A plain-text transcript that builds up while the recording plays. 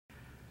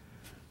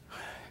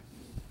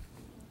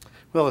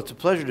Well, it's a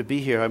pleasure to be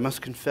here. I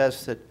must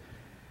confess that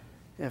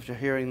after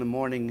hearing the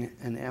morning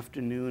and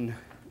afternoon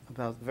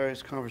about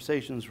various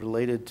conversations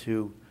related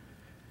to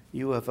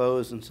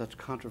UFOs and such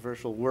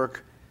controversial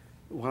work,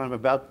 what I'm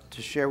about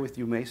to share with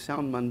you may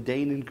sound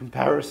mundane in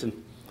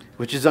comparison,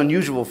 which is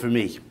unusual for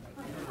me.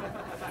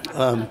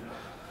 The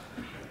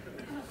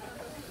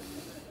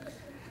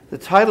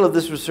title of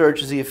this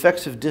research is The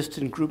Effects of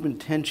Distant Group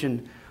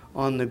Intention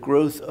on the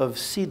Growth of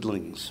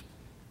Seedlings.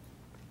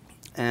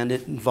 And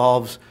it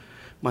involves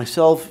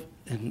myself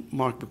and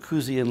Mark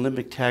Boccuzzi and Lynne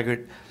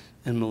McTaggart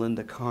and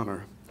Melinda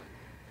Connor.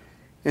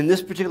 And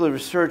this particular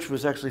research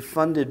was actually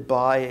funded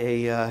by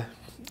a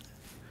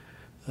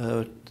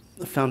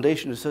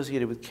foundation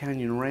associated with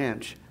Canyon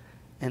Ranch.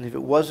 And if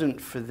it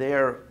wasn't for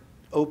their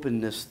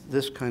openness,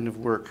 this kind of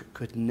work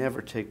could never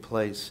take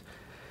place.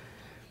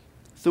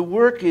 The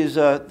work is,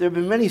 there have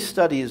been many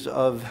studies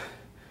of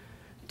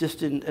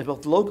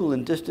both local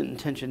and distant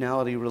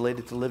intentionality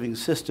related to living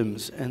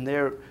systems, and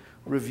they're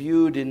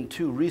reviewed in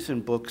two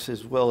recent books,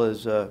 as well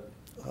as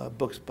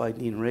books by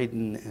Dean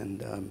Radin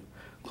and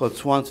Claude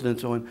Swanson and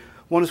so on.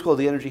 One is called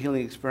The Energy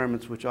Healing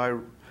Experiments, which I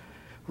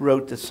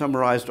wrote that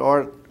summarized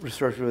our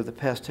research over the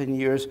past 10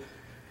 years.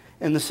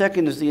 And the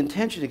second is The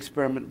Intention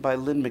Experiment by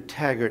Lynne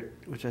McTaggart,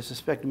 which I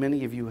suspect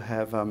many of you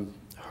have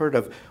heard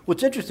of.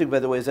 What's interesting, by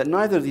the way, is that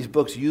neither of these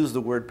books use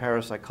the word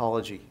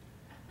parapsychology,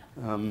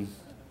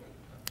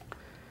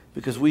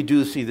 because we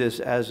do see this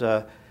as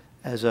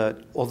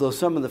although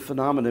some of the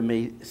phenomena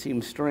may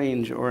seem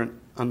strange or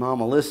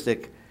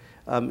anomalistic,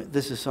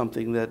 this is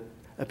something that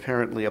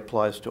apparently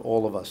applies to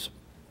all of us.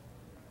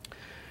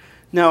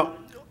 Now,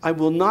 I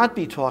will not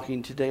be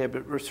talking today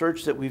about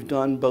research that we've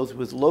done both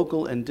with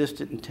local and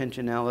distant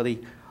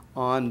intentionality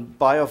on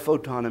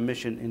biophoton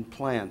emission in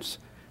plants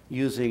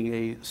using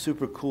a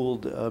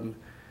supercooled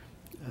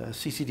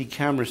CCD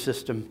camera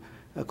system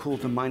cooled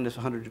to minus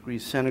 100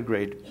 degrees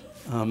centigrade.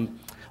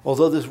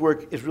 Although this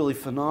work is really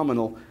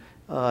phenomenal,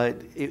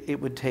 it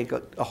would take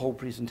a whole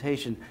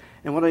presentation.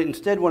 And what I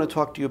instead want to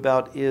talk to you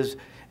about is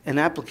an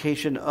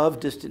application of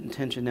distant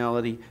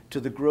intentionality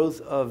to the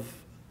growth of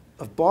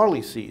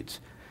barley seeds.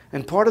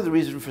 And part of the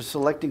reason for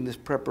selecting this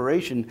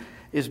preparation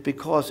is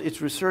because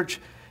it's research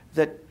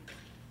that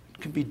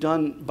can be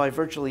done by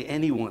virtually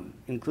anyone,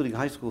 including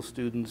high school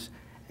students,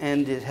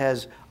 and it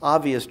has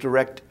obvious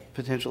direct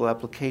potential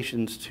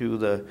applications to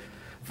the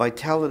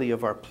vitality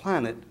of our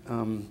planet,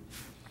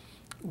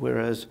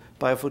 whereas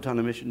biophoton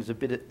emission is a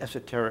bit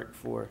esoteric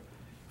for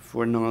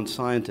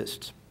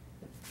non-scientists.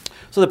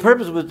 So the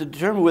purpose was to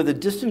determine whether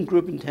distant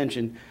group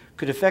intention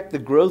could affect the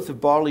growth of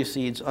barley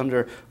seeds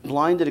under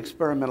blinded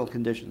experimental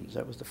conditions.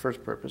 That was the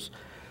first purpose.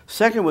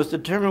 Second was to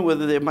determine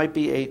whether there might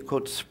be a,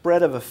 quote,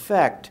 spread of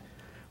effect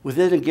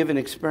within a given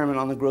experiment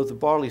on the growth of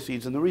barley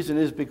seeds. And the reason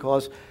is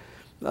because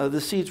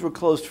the seeds were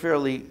placed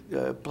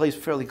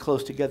fairly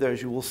close together,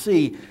 as you will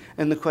see.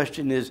 And the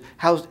question is,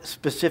 how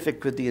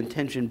specific could the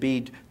intention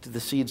be to the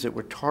seeds that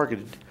were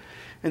targeted?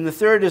 And the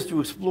third is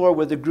to explore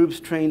whether groups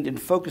trained in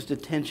focused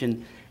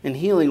attention and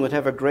healing would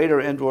have a greater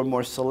and or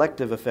more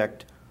selective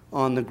effect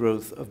on the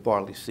growth of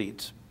barley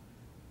seeds.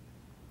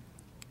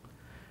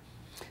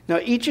 Now,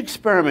 each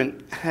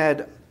experiment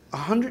had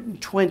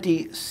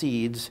 120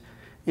 seeds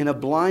in a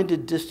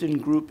blinded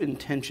distant group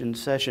intention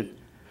session.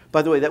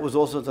 By the way, that was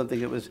also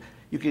something that was,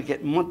 you could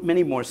get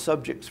many more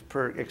subjects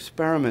per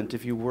experiment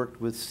if you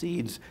worked with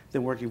seeds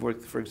than working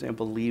with, for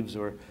example, leaves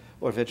or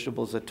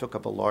vegetables that took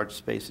up a large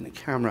space in a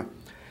camera.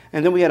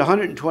 And then we had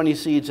 120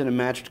 seeds in a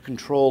matched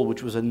control,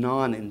 which was a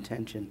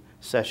non-intention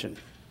session.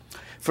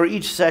 For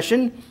each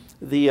session,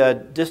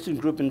 the distant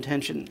group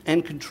intention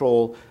and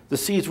control, the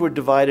seeds were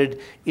divided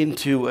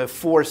into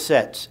 4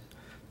 sets,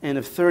 and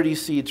of 30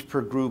 seeds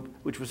per group,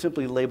 which was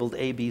simply labeled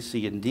A, B,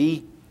 C, and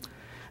D.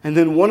 And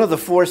then one of the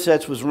 4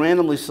 sets was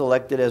randomly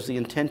selected as the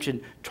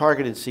intention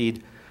targeted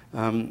seed,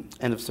 and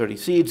of 30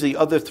 seeds. The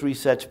other 3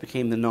 sets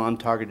became the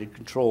non-targeted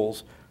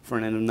controls for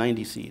an N of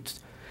 90 seeds.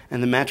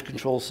 And the match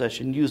control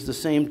session used the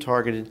same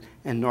targeted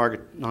and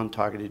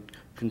non-targeted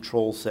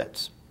control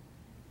sets.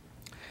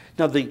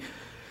 Now, the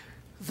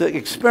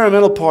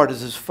experimental part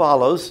is as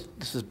follows.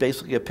 This is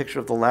basically a picture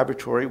of the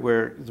laboratory,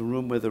 where the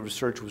room where the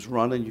research was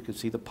run, and you can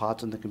see the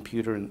pots and the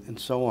computer and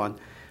so on.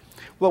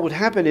 What would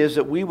happen is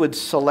that we would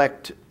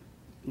select,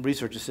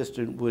 research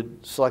assistant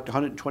would select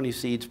 120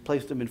 seeds,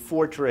 place them in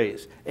 4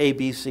 trays, A,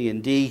 B, C,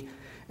 and D,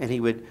 and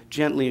he would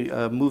gently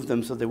move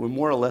them so they were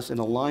more or less in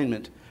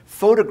alignment.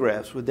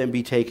 Photographs would then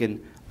be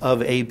taken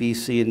of A, B,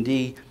 C, and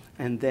D,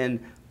 and then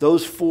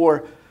those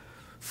 4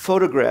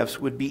 photographs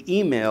would be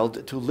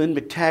emailed to Lynne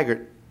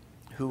McTaggart,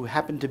 who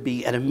happened to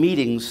be at a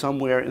meeting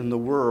somewhere in the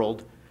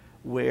world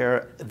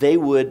where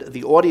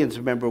the audience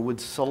member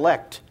would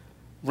select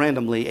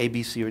randomly A,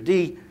 B, C, or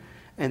D,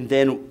 and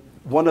then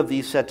one of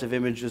these sets of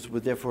images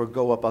would therefore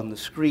go up on the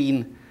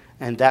screen,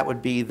 and that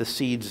would be the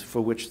seeds for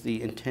which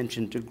the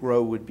intention to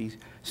grow would be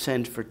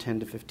sent for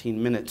 10 to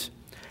 15 minutes.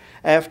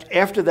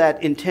 After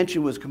that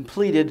intention was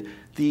completed,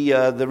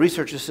 the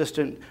research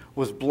assistant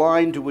was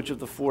blind to which of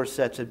the 4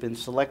 sets had been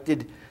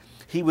selected.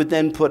 He would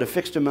then put a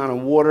fixed amount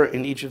of water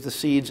in each of the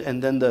seeds,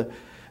 and then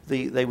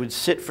they would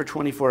sit for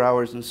 24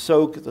 hours and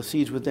soak. The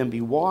seeds would then be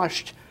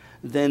washed.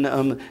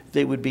 Then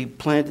they would be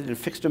planted in a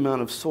fixed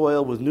amount of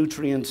soil with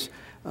nutrients,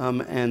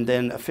 and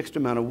then a fixed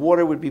amount of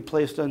water would be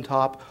placed on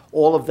top.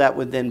 All of that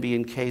would then be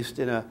encased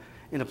in a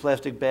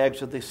plastic bag,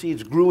 so the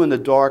seeds grew in the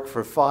dark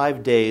for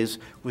 5 days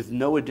with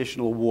no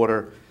additional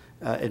water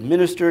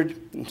administered.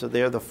 And so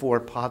there the 4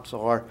 pots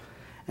are.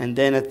 And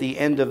then at the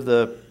end of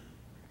the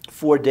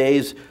 4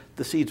 days,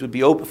 the seeds would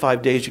be open.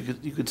 5 days,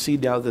 you could see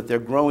now that they're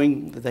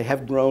growing, that they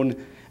have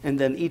grown, and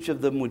then each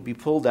of them would be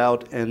pulled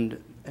out and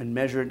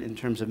measured in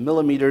terms of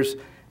millimeters,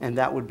 and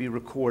that would be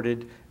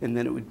recorded, and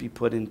then it would be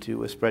put into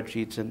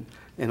spreadsheets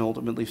and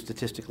ultimately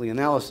statistically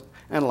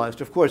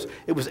analyzed. Of course,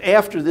 it was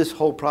after this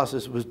whole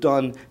process was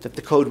done that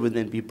the code would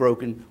then be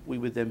broken. We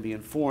would then be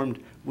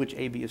informed which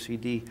A, B, or C,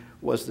 D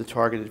was the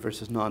targeted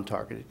versus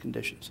non-targeted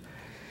conditions.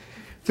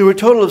 There were a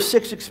total of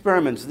 6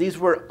 experiments. These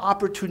were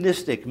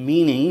opportunistic,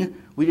 meaning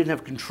we didn't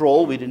have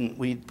control. We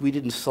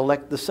didn't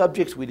select the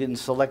subjects. We didn't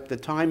select the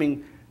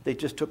timing. They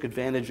just took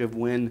advantage of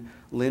when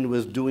Lynn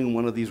was doing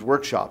one of these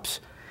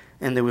workshops.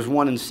 And there was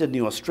one in Sydney,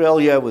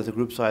 Australia, with a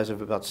group size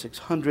of about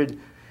 600.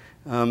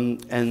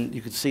 And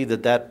you could see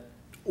that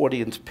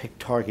audience picked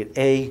target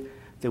A.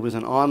 There was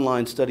an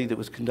online study that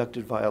was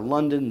conducted via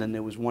London. Then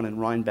there was one in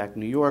Rhinebeck,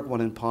 New York, one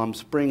in Palm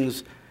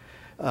Springs.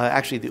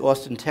 Actually, the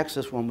Austin,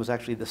 Texas one was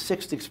actually the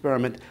 6th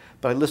experiment,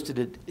 but I listed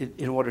it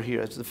in order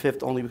here as the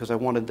 5th only because I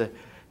wanted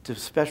to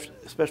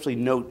especially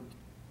note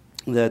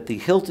that the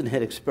Hilton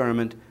Head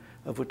experiment,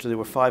 of which there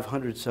were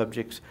 500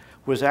 subjects,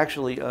 was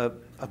actually a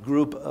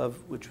group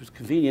of, which was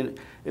convenient,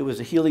 it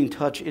was a Healing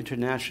Touch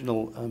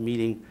International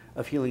meeting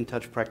of Healing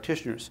Touch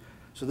practitioners.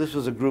 So this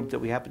was a group that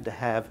we happened to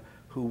have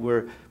who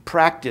were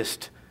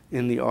practiced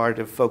in the art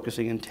of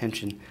focusing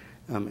intention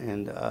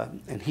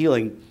and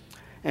healing.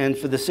 And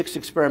for the 6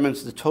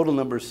 experiments, the total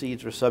number of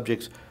seeds or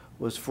subjects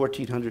was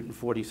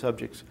 1,440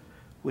 subjects,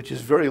 which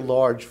is very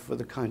large for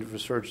the kind of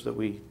research that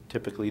we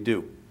typically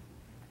do.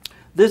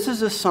 This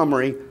is a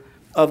summary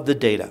of the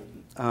data.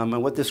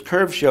 And what this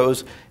curve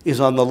shows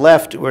is on the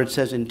left where it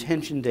says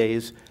intention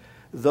days,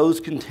 those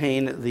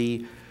contain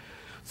the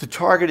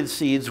targeted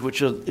seeds,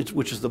 which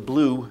is the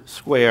blue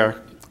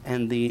square,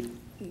 and the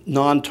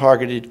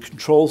non-targeted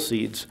control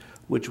seeds,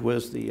 which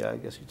was the, I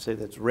guess you'd say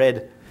that's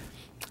red.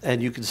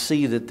 And you can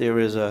see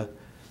that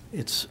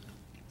it's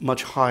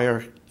much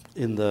higher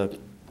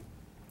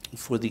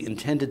for the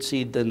intended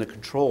seed than the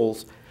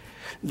controls.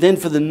 Then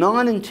for the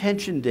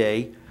non-intention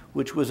day,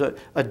 which was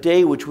a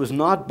day which was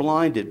not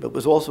blinded, but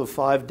was also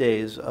 5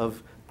 days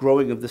of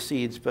growing of the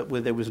seeds, but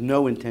where there was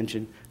no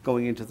intention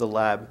going into the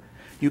lab,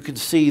 you can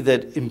see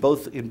that in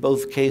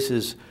both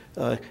cases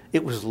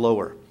it was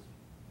lower,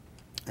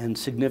 and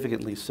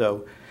significantly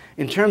so.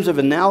 In terms of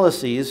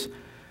analyses,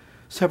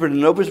 separate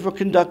ANOVAs were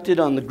conducted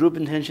on the group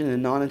intention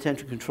and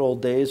non-intention control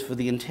days. For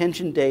the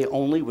intention day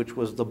only, which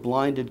was the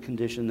blinded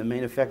condition, the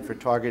main effect for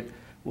target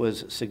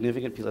was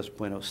significant, p less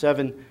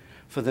 0.07.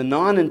 For the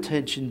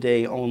non-intention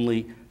day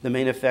only, the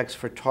main effects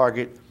for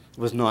target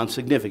was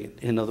non-significant.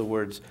 In other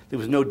words, there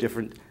was no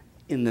difference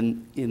in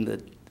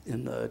the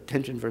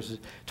intention versus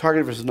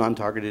targeted versus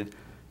non-targeted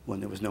when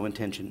there was no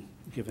intention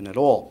given at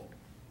all.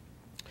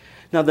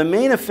 Now, the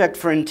main effect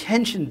for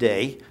intention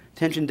day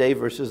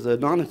versus the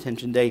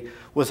non-intention day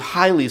was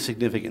highly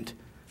significant.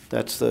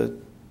 That's the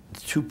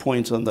 2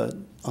 points on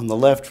the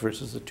left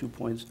versus the 2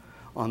 points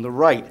on the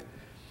right.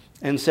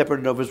 And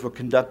separate ANOVAs were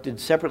conducted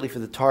separately for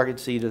the target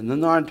seed and the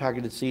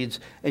non-targeted seeds,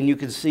 and you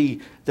can see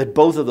that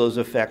both of those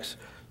effects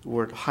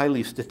were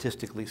highly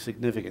statistically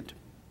significant.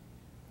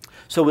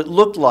 So it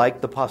looked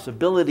like the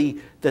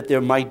possibility that there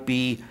might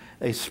be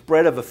a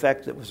spread of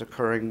effect that was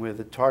occurring where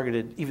the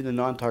targeted, even the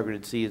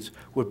non-targeted seeds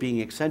were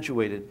being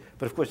accentuated.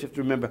 But of course, you have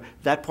to remember,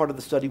 that part of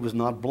the study was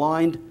not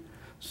blind,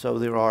 so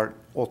there are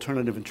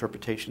alternative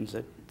interpretations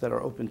that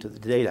are open to the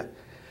data.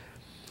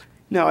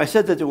 Now, I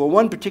said that there were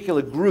one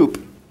particular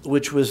group,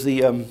 which was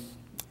the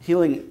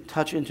Healing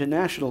Touch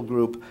International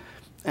group,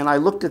 and I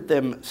looked at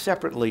them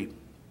separately.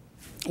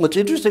 What's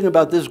interesting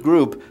about this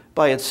group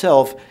by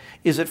itself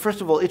is that, first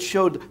of all, it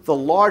showed the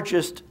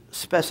largest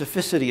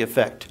specificity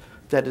effect,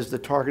 that is the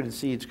targeted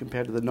seeds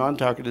compared to the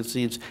non-targeted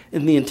seeds,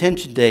 in the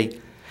intention day.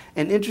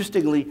 And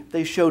interestingly,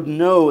 they showed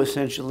no,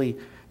 essentially,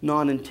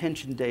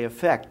 non-intention day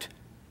effect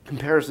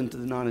comparison to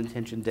the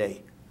non-intention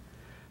day,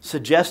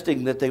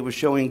 suggesting that they were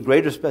showing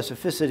greater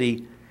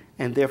specificity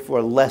and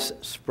therefore less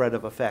spread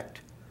of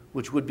effect,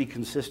 which would be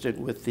consistent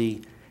with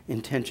the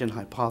intention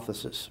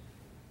hypothesis.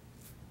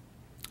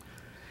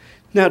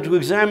 Now, to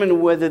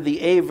examine whether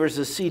the A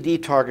versus CD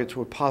targets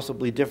were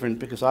possibly different,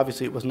 because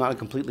obviously it was not a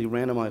completely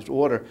randomized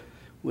order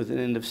with an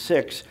N of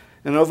 6,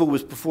 ANOVA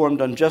was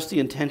performed on just the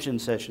intention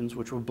sessions,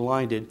 which were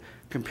blinded,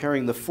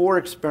 comparing the 4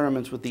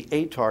 experiments with the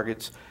A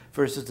targets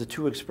versus the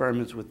 2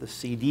 experiments with the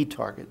CD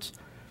targets.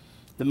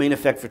 The main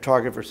effect for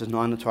target versus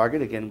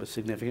non-target, again, was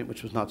significant,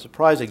 which was not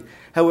surprising.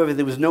 However,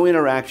 there was no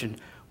interaction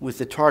with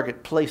the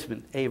target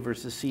placement, A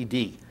versus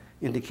CD,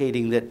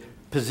 indicating that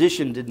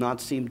position did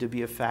not seem to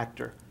be a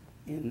factor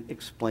in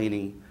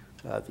explaining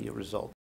the result.